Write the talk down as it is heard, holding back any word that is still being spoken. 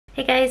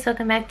Hey guys,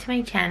 welcome back to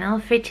my channel.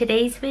 For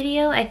today's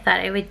video, I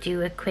thought I would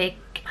do a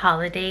quick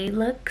holiday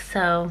look.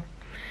 So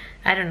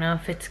I don't know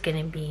if it's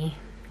gonna be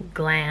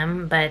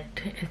glam, but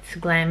it's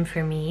glam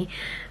for me.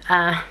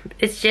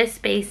 It's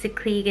just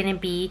basically gonna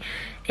be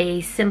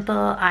a simple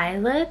eye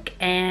look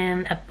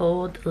and a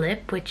bold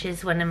lip, which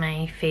is one of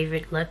my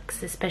favorite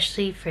looks,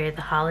 especially for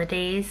the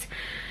holidays.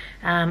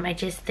 I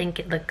just think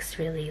it looks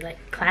really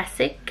like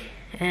classic,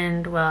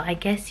 and well, I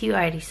guess you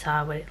already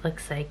saw what it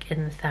looks like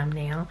in the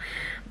thumbnail,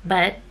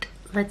 but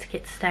let's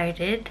get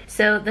started.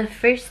 So the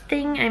first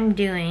thing I'm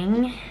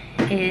doing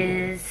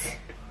is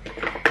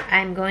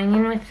I'm going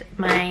in with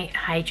my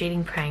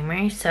hydrating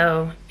primer.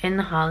 So in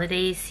the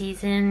holiday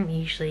season,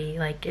 usually,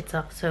 like, it's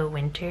also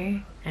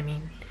winter, I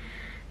mean,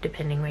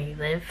 depending where you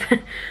live.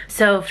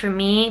 So for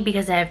me,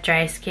 because I have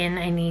dry skin,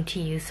 I need to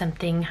use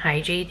something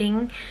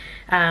hydrating,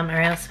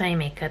 or else my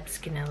makeup's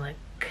gonna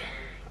look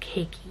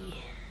cakey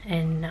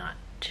and not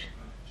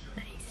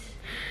nice.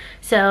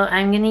 So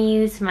I'm gonna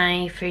use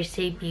my First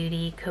Aid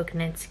Beauty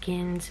Coconut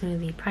Skin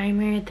Smoothie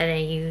Primer that I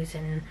use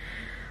in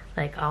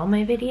like all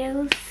my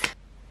videos.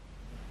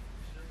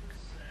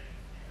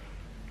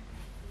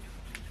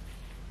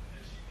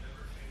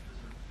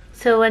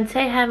 So once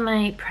I have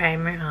my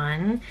primer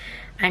on,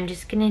 I'm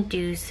just gonna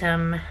do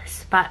some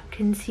spot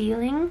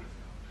concealing.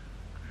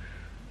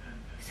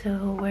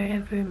 So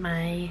wherever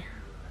my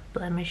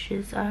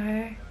blemishes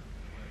are.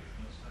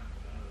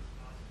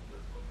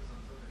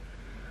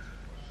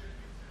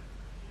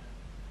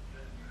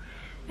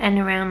 And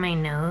around my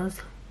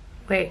nose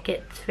where it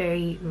gets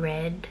very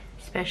red,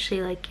 especially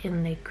like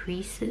in the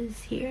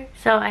creases here.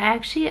 So I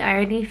actually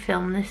already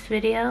filmed this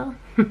video,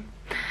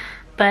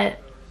 but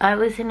I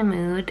was in a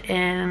mood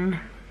and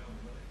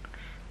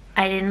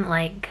I didn't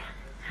like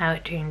how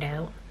it turned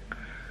out.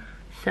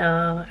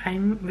 So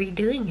I'm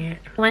redoing it.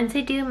 Once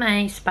I do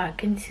my spot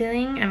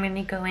concealing, I'm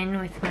gonna go in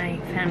with my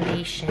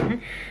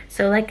foundation.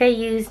 So like I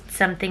used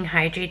something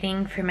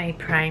hydrating for my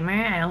primer,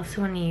 I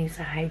also wanna use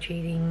a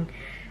hydrating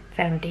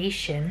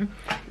foundation.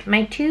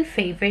 My two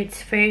favorites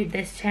for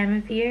this time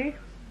of year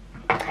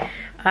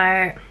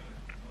are,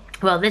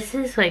 well, this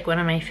is like one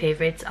of my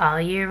favorites all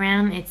year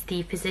round. It's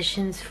the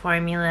Physicians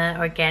Formula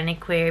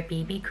Organic Wear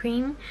BB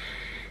Cream.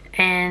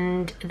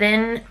 And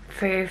then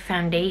for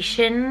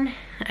foundation,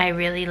 I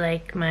really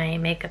like my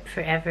Makeup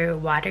Forever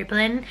Water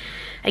Blend.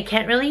 I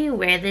can't really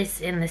wear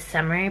this in the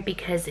summer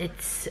because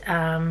it's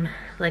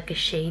like a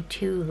shade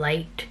too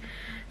light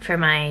for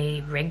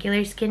my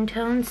regular skin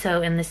tone.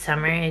 So in the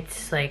summer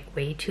it's like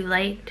way too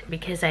light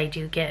because I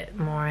do get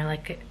more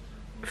like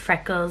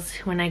freckles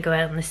when I go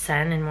out in the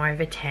sun and more of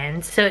a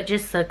tan. So it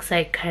just looks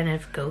like kind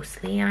of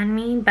ghostly on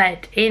me.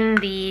 But in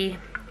the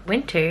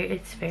winter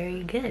it's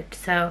very good.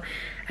 So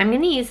I'm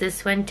gonna use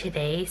this one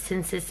today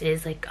since this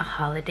is like a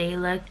holiday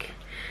look.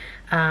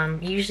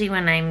 Usually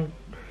when I'm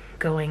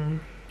going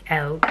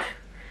out,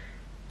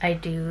 I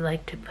do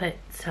like to put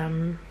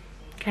some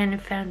kind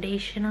of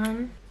foundation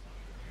on.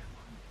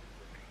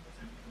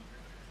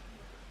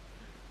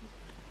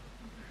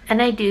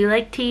 And I do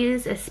like to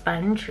use a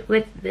sponge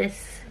with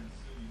this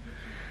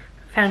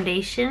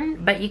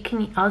foundation, but you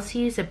can also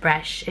use a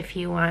brush if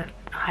you want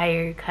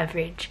higher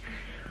coverage.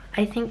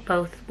 I think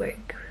both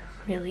work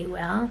really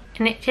well,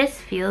 and it just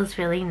feels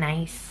really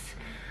nice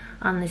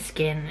on the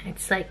skin.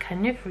 It's like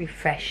kind of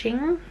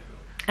refreshing,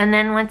 and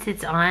then once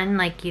it's on,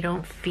 like, you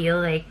don't feel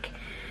like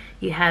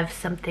you have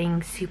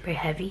something super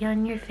heavy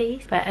on your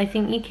face. But I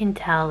think you can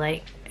tell,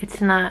 like,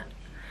 it's not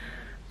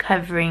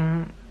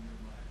covering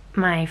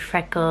my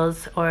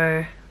freckles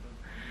or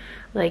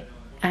like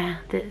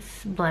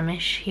this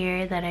blemish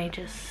here that I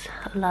just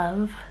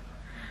love.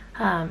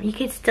 You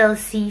could still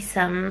see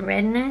some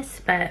redness,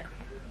 but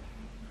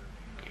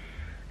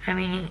I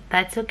mean,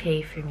 that's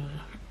okay for me.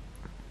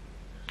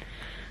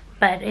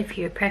 But if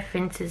your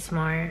preference is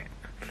more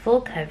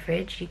full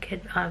coverage, you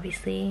could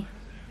obviously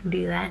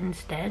do that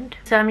instead.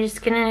 So I'm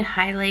just gonna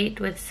highlight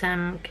with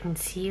some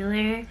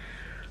concealer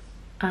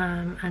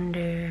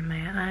under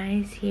my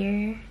eyes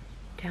here,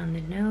 down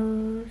the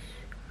nose.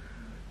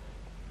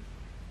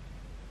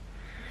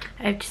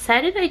 I've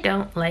decided I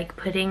don't like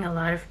putting a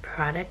lot of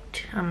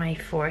product on my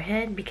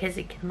forehead because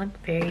it can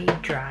look very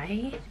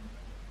dry.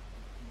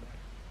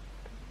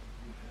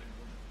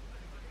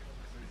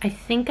 I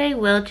think I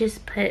will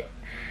just put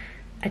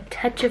a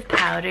touch of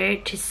powder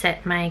to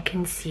set my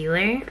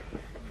concealer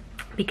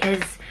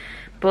because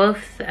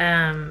both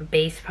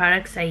base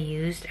products I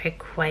used are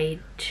quite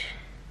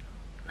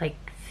like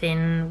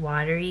thin,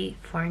 watery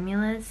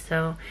formulas.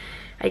 So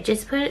I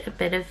just put a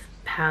bit of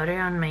powder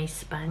on my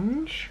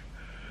sponge.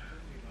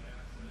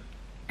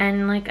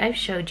 And like I've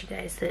showed you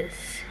guys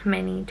this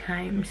many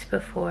times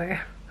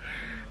before,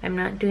 I'm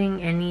not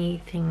doing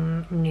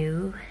anything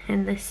new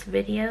in this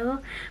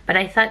video, but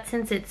I thought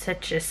since it's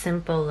such a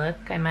simple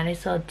look, I might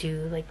as well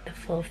do like the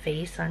full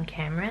face on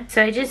camera.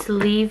 So I just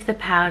leave the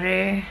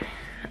powder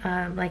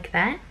like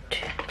that.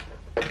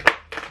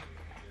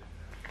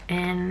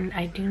 And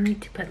I do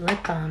need to put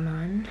lip balm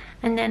on.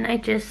 And then I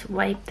just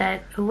wipe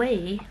that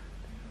away.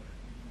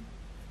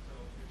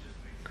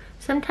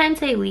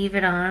 Sometimes I leave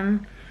it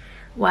on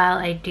while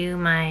I do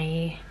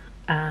my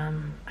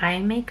eye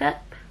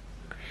makeup,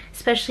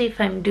 especially if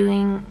I'm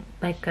doing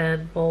like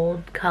a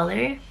bold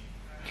color.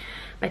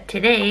 But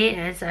today,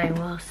 as I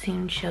will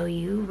soon show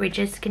you, we're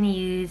just gonna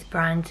use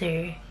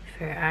bronzer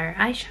for our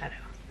eyeshadow,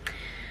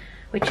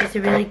 which is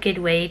a really good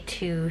way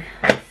to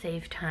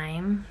save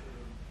time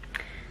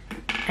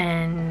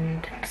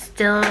and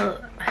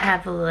still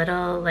have a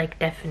little like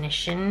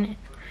definition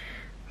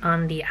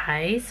on the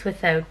eyes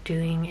without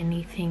doing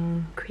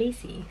anything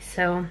crazy.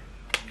 So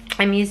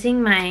I'm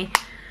using my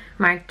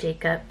Marc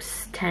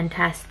Jacobs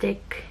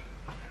Tantastic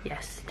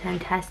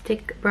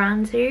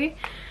bronzer.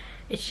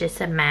 It's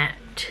just a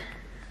matte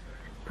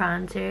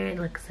bronzer. It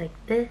looks like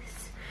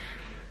this.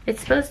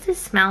 It's supposed to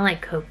smell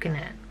like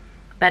coconut,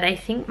 but I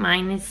think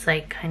mine is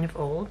like kind of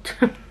old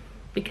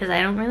because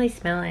I don't really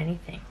smell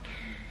anything.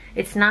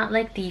 It's not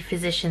like the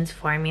Physicians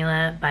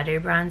Formula butter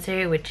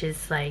bronzer, which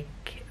is like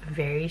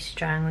very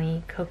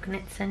strongly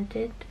coconut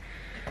scented.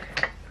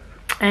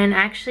 And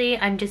actually,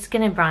 I'm just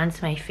gonna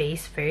bronze my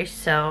face first,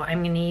 so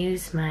I'm gonna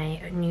use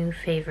my new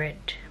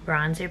favorite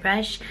bronzer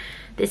brush.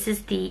 This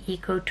is the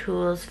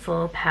EcoTools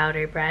Full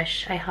Powder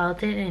Brush. I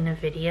hauled it in a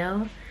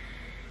video,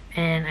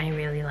 and I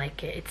really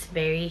like it. It's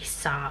very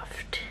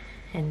soft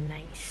and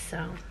nice,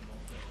 so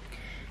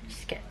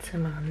just get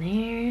some on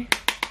there.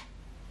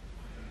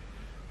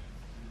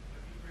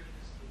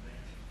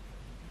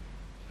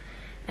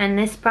 And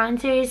this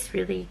bronzer is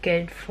really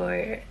good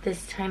for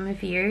this time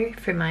of year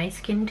for my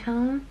skin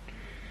tone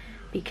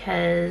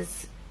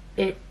because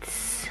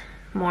it's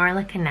more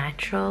like a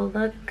natural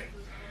look.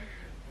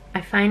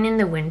 I find in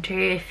the winter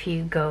if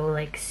you go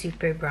like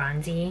super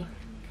bronzy,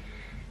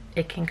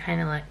 it can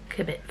kind of look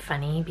a bit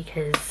funny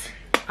because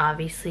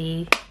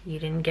obviously you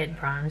didn't get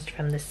bronzed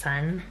from the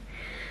sun.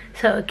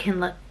 So it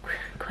can look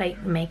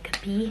quite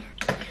makeup-y.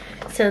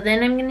 So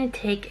then I'm going to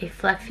take a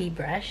fluffy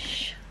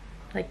brush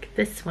like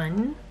this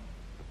one.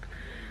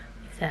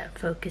 That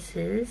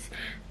focuses.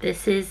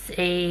 This is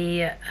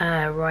a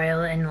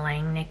Royal &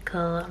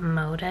 Langnickel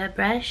Moda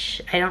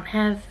brush. I don't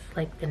have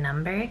like the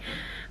number,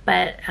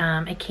 but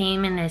it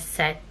came in a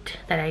set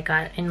that I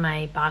got in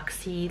my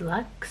Boxy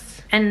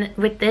Luxe. And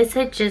with this,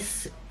 it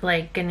just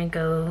like gonna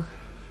go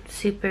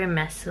super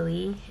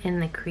messily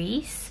in the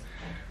crease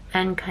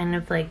and kind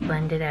of like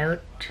blend it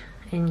out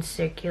in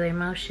circular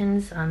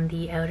motions on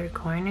the outer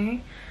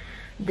corner.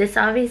 This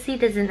obviously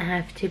doesn't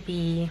have to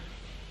be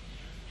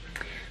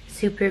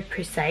super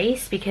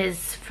precise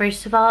because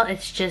first of all,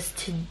 it's just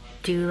to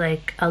do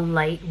like a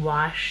light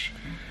wash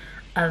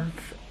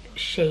of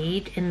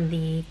shade in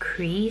the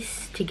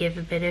crease to give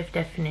a bit of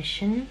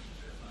definition.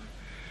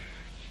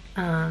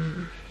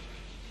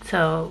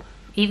 So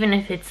even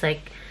if it's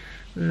like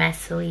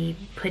messily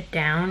put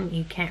down,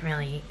 you can't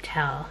really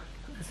tell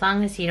as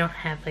long as you don't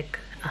have like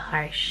a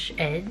harsh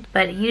edge.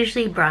 But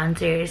usually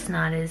bronzer is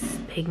not as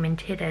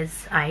pigmented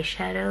as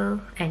eyeshadow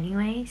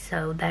anyway,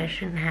 so that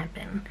shouldn't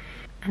happen.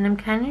 And I'm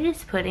kind of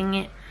just putting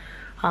it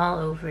all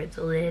over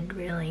the lid,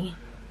 really.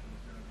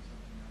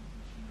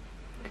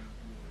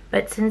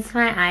 But since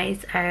my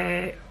eyes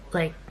are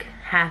like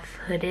half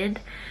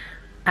hooded,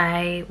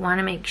 I want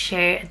to make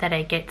sure that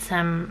I get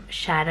some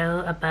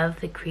shadow above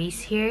the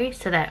crease here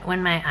so that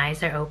when my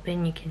eyes are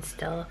open, you can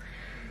still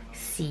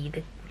see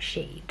the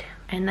shade.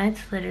 And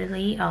that's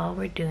literally all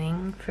we're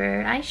doing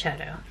for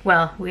eyeshadow.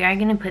 Well, we are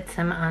going to put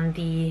some on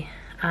the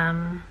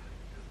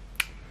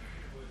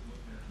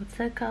what's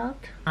that called?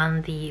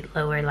 On the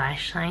lower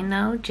lash line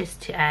though,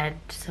 just to add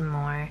some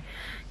more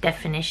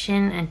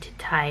definition and to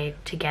tie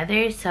it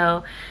together.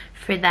 So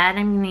for that,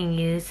 I'm going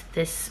to use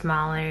this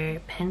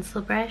smaller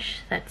pencil brush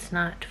that's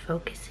not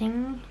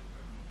focusing.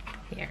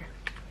 Here.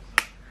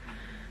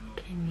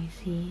 Can you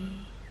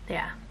see?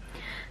 Yeah.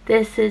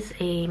 This is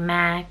a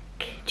MAC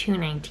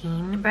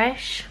 219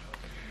 brush.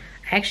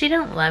 I actually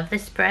don't love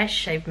this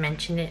brush. I've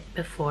mentioned it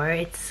before.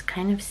 It's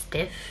kind of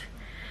stiff.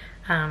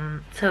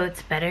 So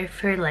it's better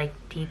for like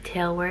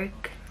detail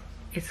work.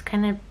 It's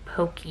kind of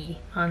pokey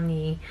on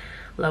the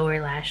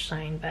lower lash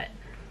line, but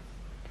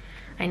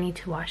I need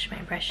to wash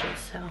my brushes,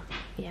 so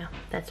yeah,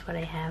 that's what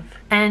I have.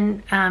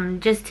 And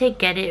just to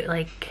get it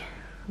like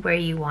where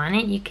you want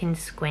it, you can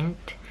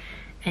squint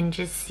and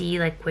just see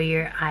like where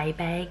your eye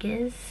bag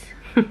is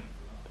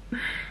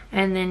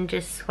and then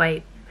just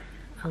swipe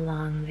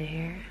along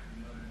there.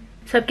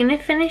 So I'm gonna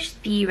finish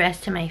the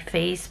rest of my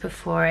face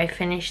before I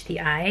finish the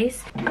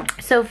eyes.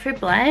 So for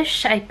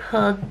blush, I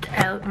pulled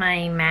out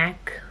my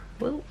MAC,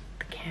 whoa,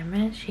 the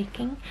camera is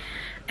shaking.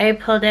 I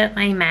pulled out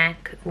my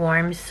MAC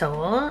Warm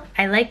Soul.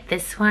 I like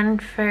this one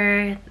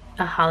for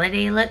a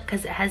holiday look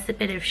because it has a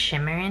bit of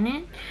shimmer in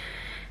it.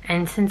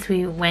 And since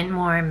we went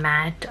more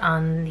matte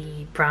on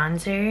the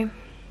bronzer,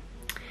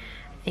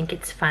 I think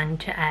it's fun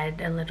to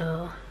add a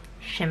little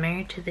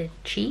shimmer to the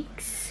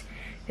cheeks.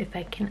 If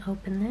I can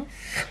open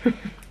this.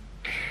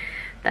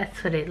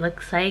 That's what it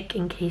looks like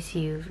in case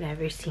you've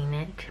never seen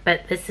it.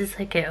 But this is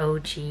like an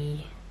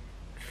OG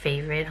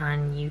favorite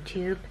on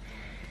YouTube.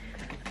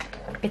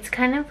 It's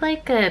kind of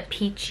like a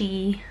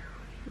peachy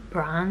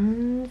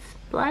bronze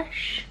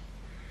blush.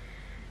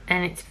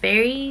 and it's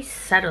very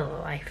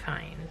subtle, I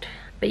find,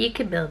 but you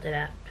could build it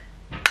up.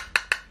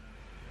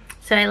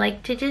 So I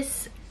like to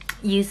just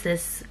use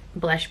this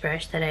blush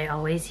brush that I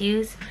always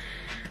use,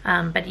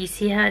 but you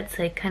see how it's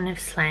like kind of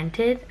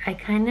slanted? I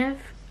kind of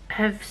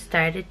have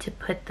started to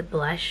put the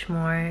blush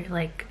more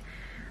like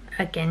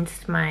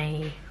against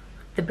the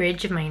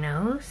bridge of my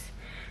nose,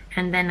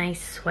 and then I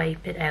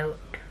swipe it out.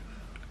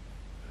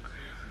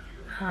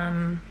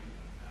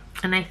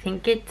 And I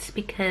think it's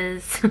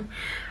because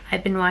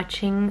I've been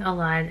watching a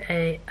lot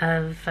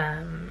of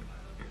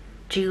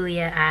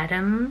Julia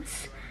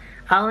Adams.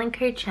 I'll link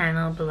her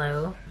channel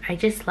below. I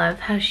just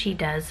love how she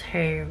does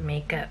her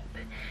makeup,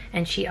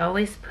 and she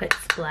always puts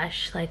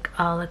blush like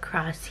all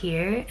across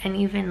here and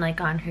even like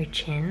on her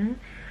chin,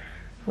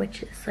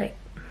 which is like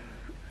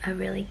a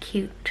really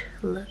cute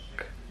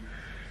look,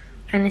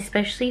 and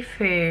especially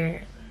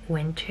for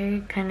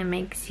winter, kind of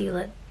makes you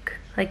look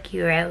like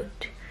you're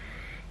out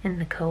in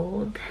the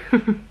cold.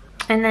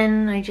 And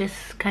then I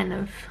just kind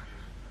of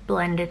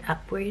blend it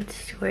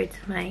upwards towards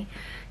my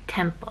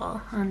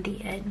temple on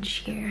the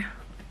edge here.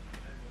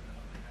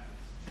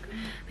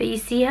 But you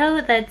see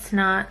how that's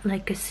not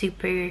like a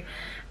super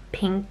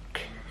pink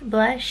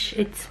blush?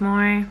 It's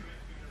more,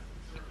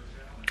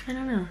 I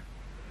don't know,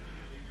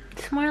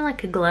 it's more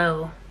like a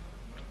glow,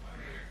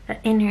 an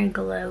inner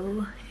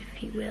glow,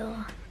 if you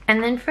will.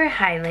 And then for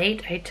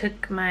highlight, I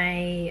took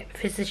my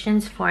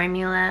Physicians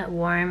Formula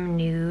Warm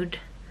Nude.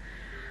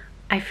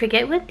 I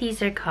forget what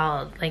these are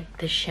called, like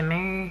the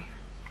shimmer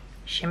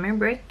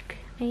brick,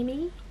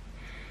 maybe?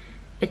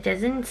 It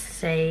doesn't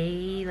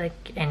say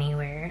like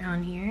anywhere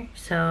on here,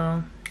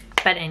 so,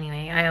 but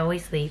anyway, I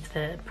always leave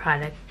the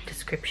product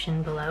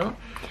description below.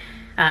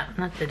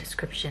 Not the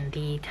description,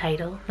 the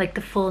title, like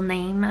the full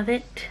name of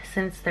it,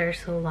 since they're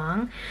so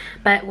long.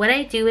 But what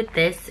I do with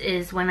this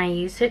is when I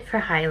use it for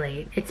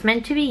highlight, it's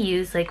meant to be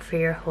used like for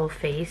your whole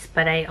face,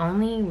 but I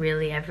only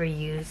really ever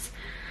use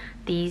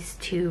these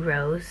 2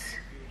 rows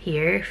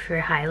here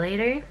for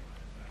highlighter.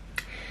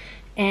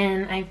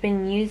 And I've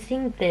been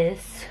using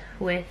this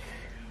with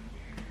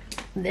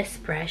this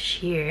brush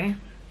here.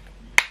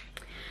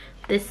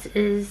 This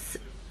is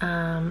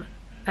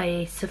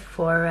a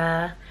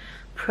Sephora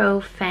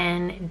Pro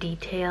Fan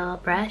Detail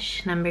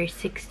brush number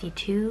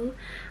 62.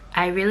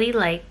 I really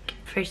like,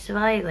 first of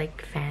all, I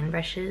like fan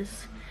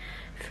brushes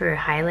for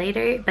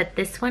highlighter, but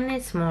this one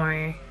is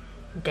more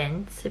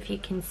dense, if you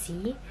can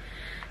see.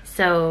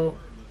 So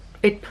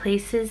it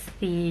places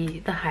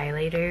the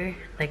highlighter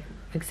like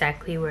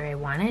exactly where I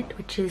want it,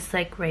 which is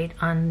like right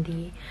on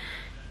the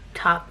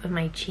top of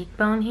my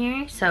cheekbone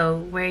here. So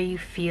where you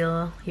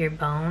feel your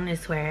bone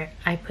is where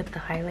I put the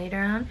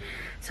highlighter on.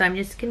 So I'm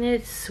just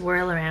gonna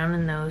swirl around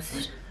in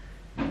those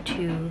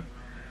 2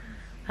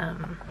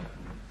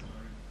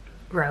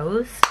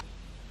 rows.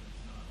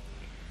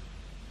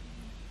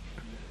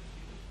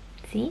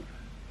 See?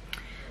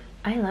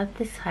 I love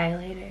this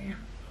highlighter.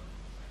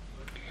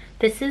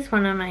 This is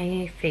one of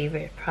my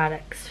favorite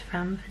products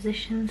from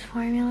Physicians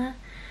Formula.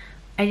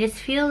 I just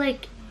feel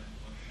like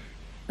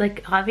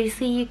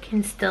obviously you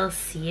can still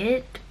see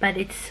it, but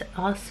it's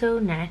also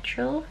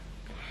natural,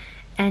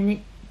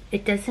 and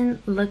it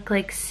doesn't look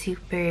like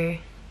super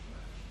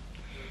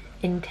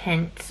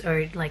intense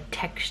or like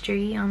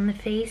textury on the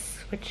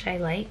face, which I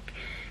like,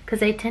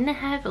 because I tend to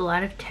have a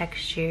lot of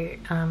texture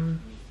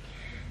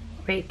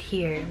right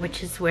here,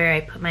 which is where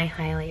I put my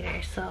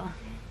highlighter, so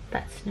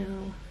that's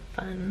no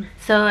fun.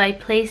 So I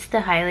place the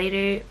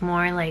highlighter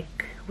more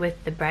like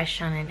with the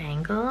brush on an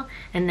angle,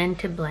 and then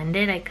to blend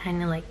it I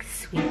kind of like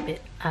sweep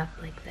it up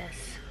like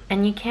this.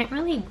 And you can't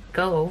really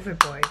go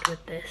overboard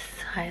with this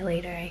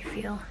highlighter, I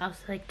feel. I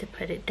also like to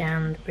put it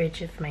down the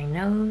bridge of my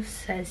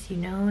nose, as you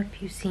know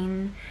if you've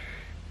seen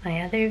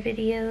my other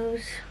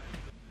videos.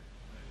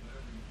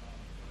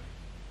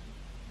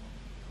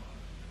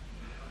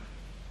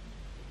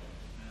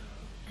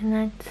 And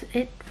that's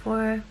it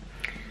for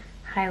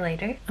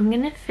highlighter. I'm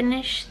gonna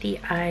finish the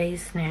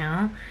eyes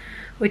now,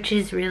 which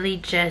is really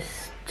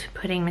just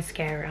putting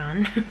mascara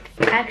on.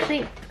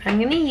 Actually,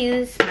 I'm gonna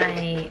use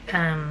my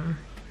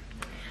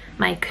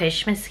my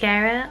Kush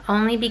mascara,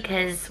 only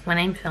because when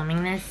I'm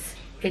filming this,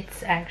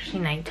 it's actually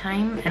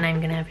nighttime and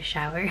I'm gonna have a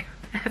shower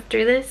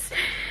after this.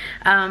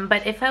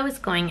 But if I was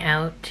going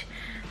out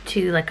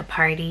to like a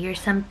party or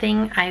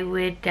something, I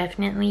would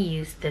definitely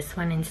use this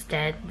one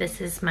instead.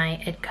 This is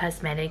my It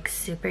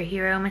Cosmetics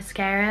Superhero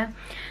Mascara.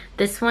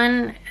 This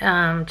one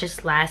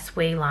just lasts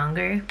way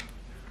longer.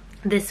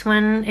 This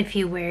one, if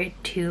you wear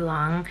it too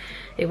long,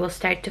 it will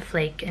start to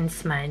flake and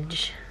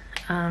smudge.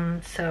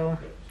 So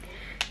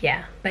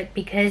yeah, but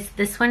because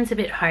this one's a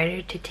bit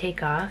harder to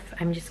take off,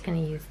 I'm just gonna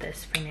use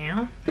this for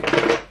now.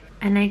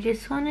 And I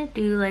just want to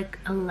do like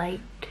a light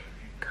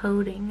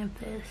coating of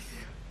this,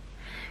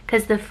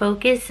 because the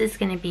focus is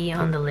going to be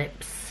on the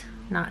lips,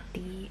 not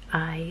the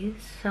eyes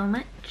so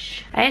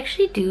much. I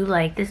actually do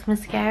like this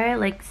mascara.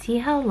 Like, see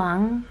how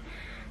long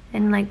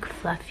and like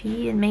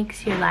fluffy it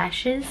makes your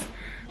lashes,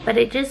 but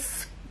it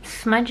just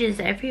smudges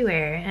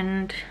everywhere,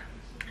 and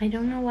I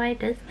don't know why it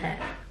does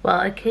that.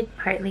 Well, it could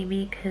partly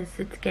be because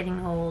it's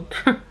getting old.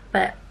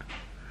 but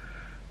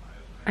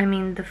I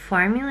mean, the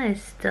formula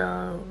is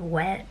still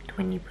wet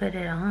when you put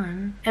it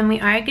on. And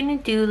we are gonna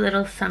do a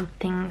little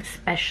something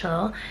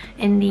special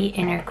in the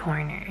inner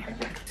corner.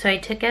 So I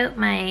took out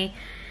my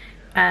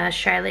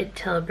Charlotte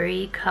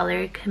Tilbury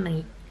Color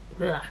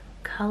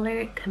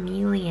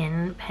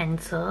Chameleon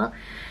pencil.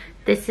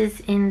 This is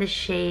in the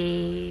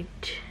shade,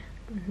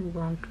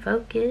 won't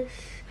focus,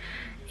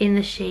 in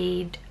the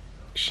shade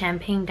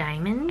Champagne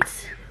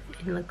Diamonds.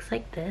 It looks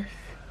like this.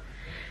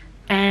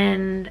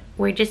 And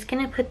we're just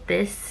gonna put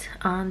this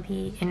on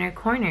the inner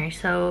corner.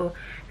 So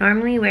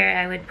normally where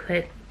I would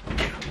put,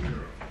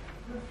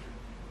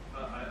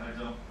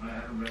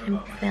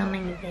 I'm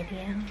filming a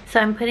video. So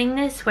I'm putting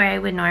this where I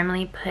would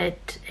normally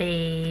put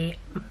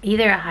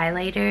either a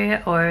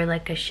highlighter or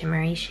like a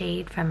shimmery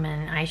shade from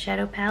an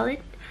eyeshadow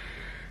palette.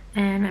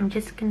 And I'm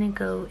just gonna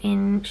go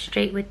in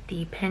straight with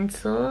the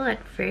pencil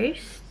at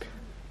first.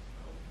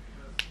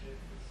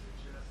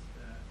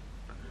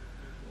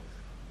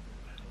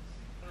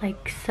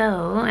 Like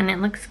so, and it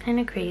looks kind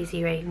of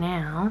crazy right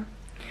now.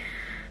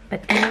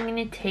 But then I'm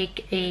gonna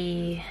take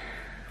a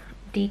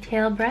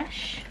detail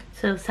brush.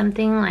 So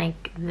something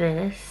like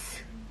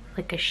this,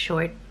 like a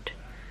short,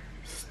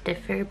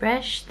 stiffer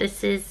brush.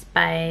 This is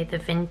by the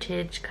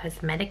Vintage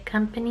Cosmetic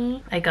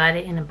Company. I got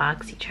it in a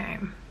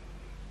BoxyCharm.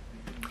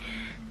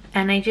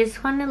 And I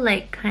just want to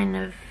like kind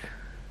of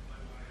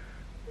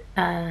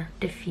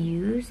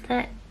diffuse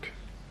that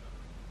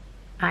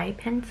eye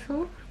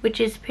pencil, which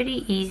is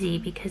pretty easy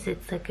because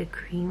it's like a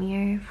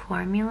creamier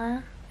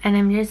formula. And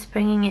I'm just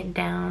bringing it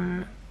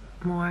down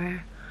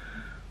more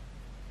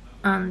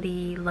on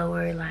the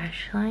lower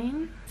lash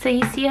line. So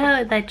you see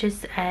how that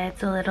just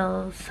adds a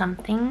little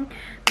something,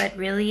 but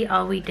really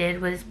all we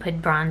did was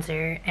put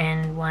bronzer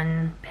and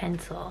one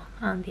pencil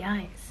on the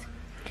eyes.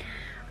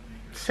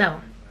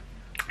 So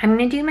I'm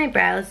gonna do my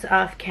brows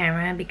off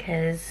camera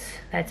because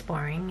that's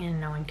boring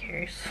and no one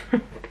cares.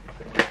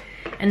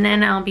 And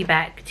then I'll be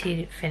back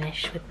to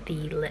finish with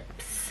the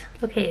lips.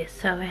 Okay,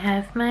 so I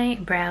have my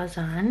brows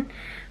on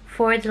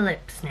for the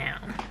lips now.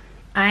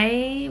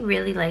 I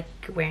really like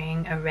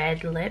wearing a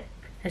red lip,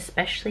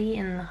 especially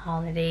in the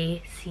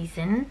holiday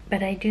season.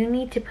 But I do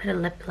need to put a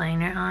lip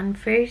liner on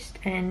first,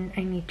 and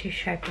I need to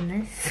sharpen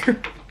this.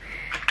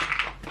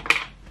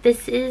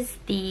 This is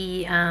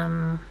the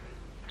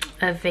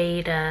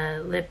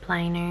AVEDA Lip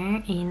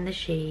Liner in the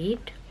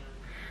shade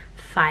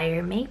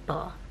Fire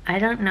Maple. I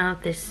don't know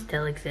if this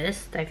still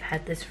exists. I've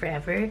had this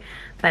forever,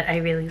 but I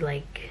really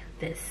like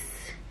this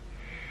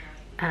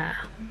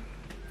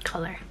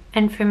color.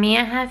 And for me,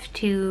 I have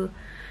to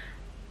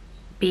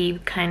be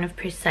kind of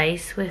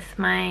precise with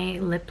my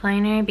lip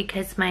liner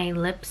because my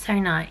lips are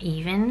not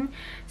even.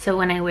 So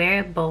when I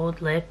wear a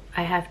bold lip,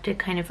 I have to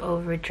kind of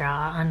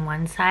overdraw on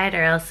one side,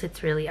 or else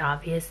it's really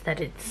obvious that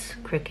it's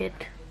crooked.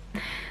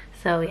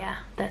 So yeah,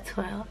 that's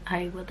what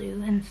I will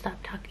do and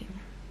stop talking.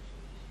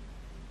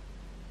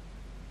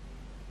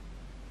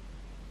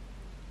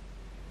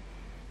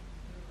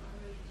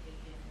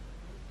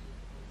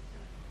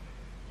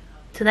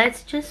 So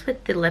that's just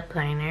with the lip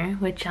liner,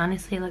 which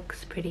honestly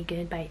looks pretty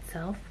good by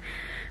itself.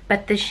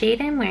 But the shade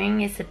I'm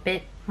wearing is a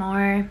bit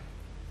more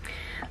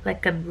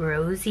like a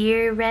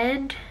rosier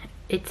red.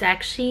 It's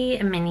actually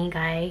a mini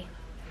guy.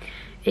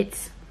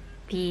 It's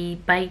the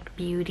Bite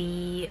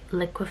Beauty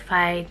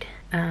Liquified,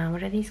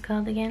 what are these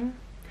called again?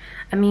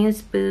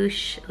 Amuse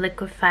Bouche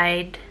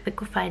Liquified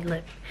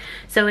Lip.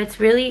 So it's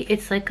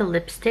like a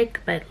lipstick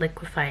but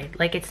liquefied.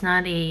 Like it's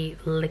not a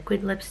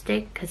liquid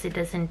lipstick because it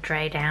doesn't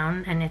dry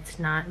down and it's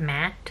not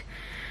matte.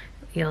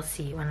 You'll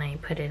see when I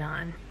put it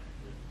on.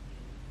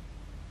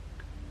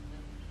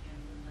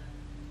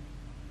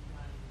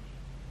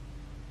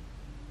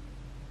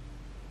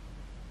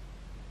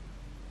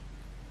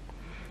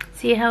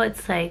 See how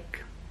it's like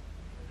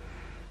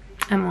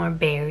a more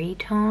berry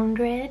toned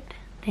red?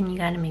 Then you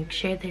gotta make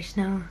sure there's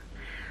no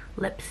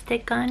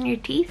lipstick on your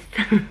teeth.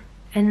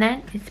 And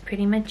that is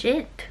pretty much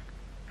it.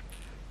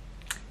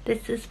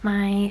 This is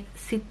my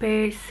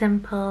super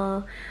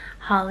simple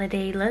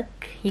holiday look.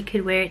 You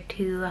could wear it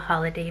to a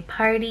holiday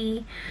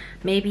party,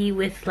 maybe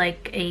with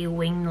like a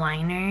wing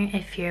liner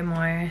if you're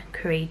more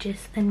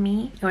courageous than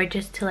me, or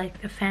just to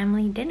like a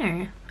family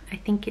dinner. I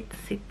think it's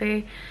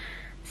super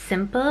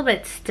simple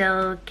but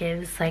still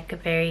gives like a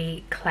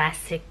very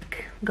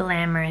classic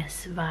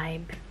glamorous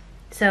vibe.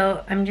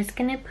 So I'm just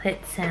gonna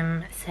put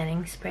some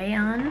setting spray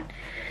on,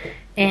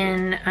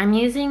 and I'm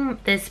using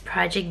this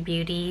Project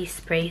Beauty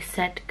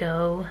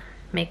SPRAY.SET.GO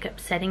makeup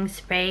setting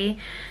spray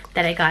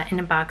that I got in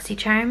a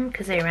BoxyCharm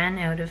because I ran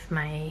out of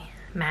my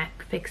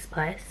MAC Fix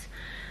Plus.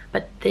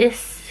 But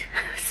this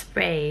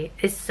spray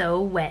is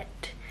so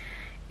wet,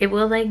 it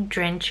will like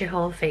drench your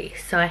whole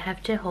face, so I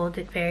have to hold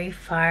it very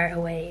far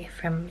away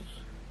from me.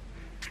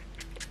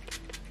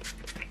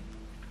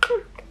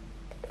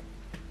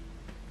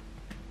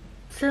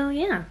 So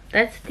yeah,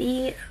 that's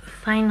the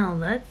final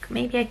look.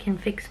 Maybe I can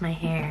fix my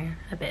hair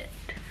a bit.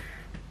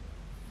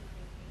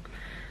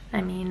 I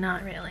mean,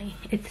 not really.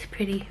 It's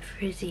pretty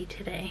frizzy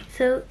today.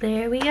 So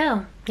there we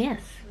go.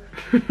 Yes,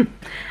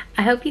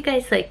 I hope you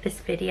guys like this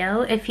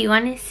video. If you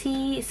want to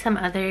see some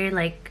other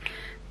like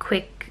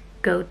quick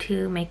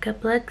go-to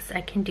makeup looks,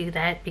 I can do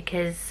that,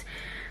 because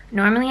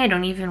normally I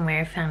don't even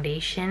wear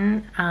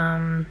foundation.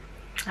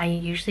 I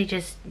usually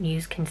just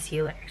use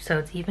concealer, so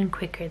it's even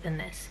quicker than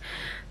this.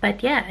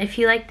 But yeah, if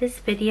you like this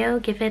video,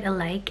 give it a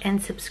like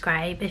and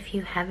subscribe if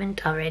you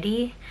haven't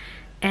already,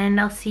 and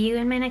I'll see you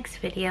in my next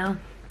video.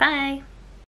 Bye!